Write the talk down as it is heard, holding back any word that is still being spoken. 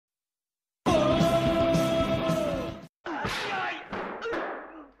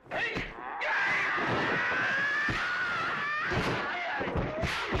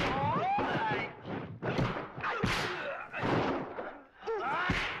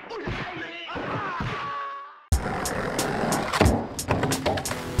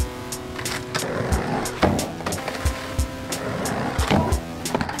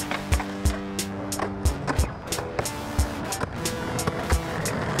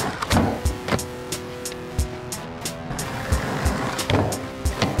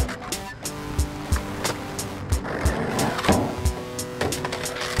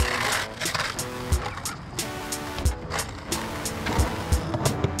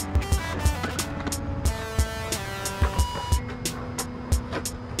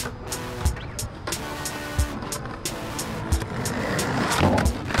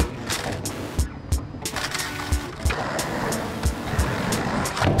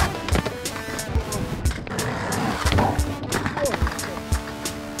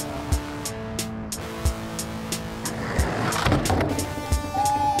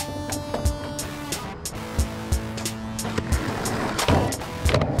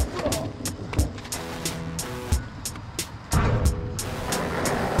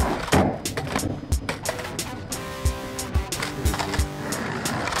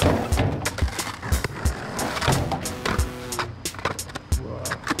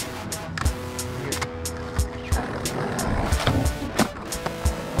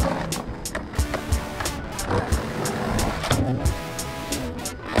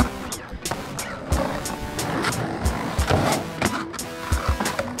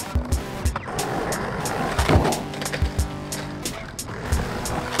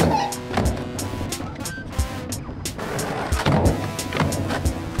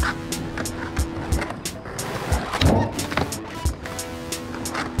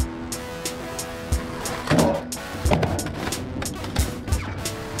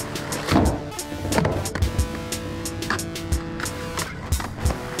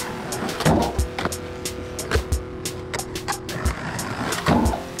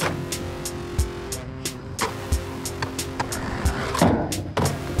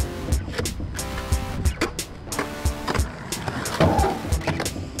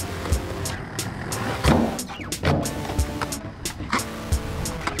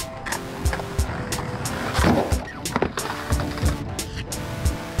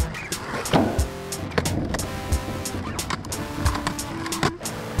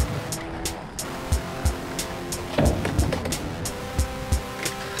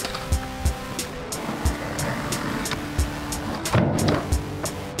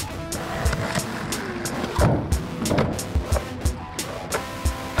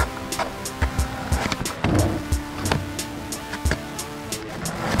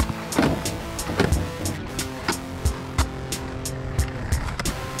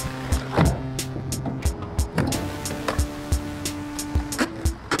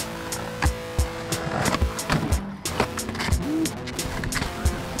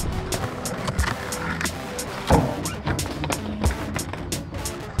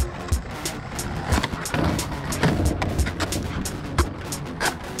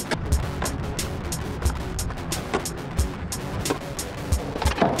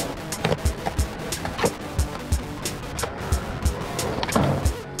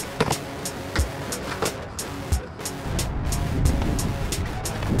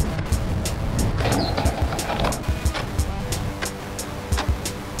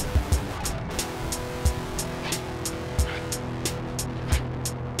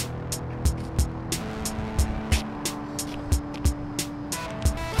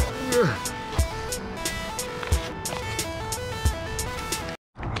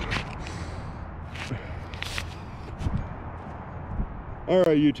All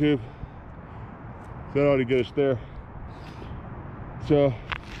right, YouTube. That ought to get us there. So,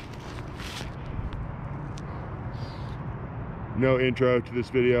 no intro to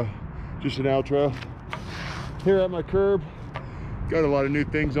this video, just an outro. Here at my curb, got a lot of new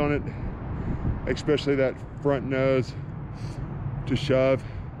things on it, especially that front nose to shove,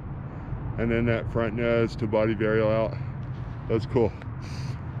 and then that front nose to body varial out. That's cool.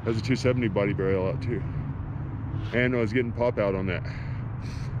 There's a 270 body varial out too. And I was getting pop out on that.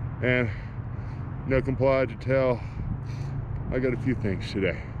 And no comply to tell, I got a few things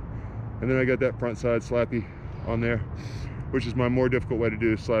today. And then I got that front side slappy on there, which is my more difficult way to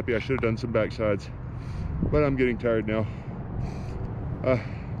do this slappy. I should have done some back sides, but I'm getting tired now.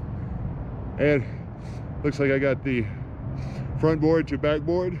 And looks like I got the front board to back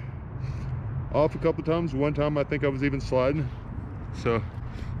board off a couple times. One time I think I was even sliding. So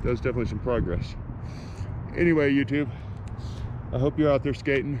that was definitely some progress. Anyway, YouTube, I hope you're out there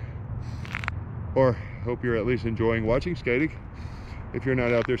skating, or hope you're at least enjoying watching skating if you're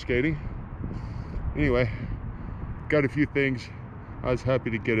not out there skating. Anyway, got a few things. I was happy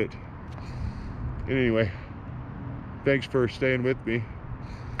to get it. And anyway, thanks for staying with me,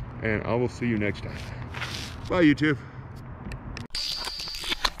 and I will see you next time. Bye, YouTube.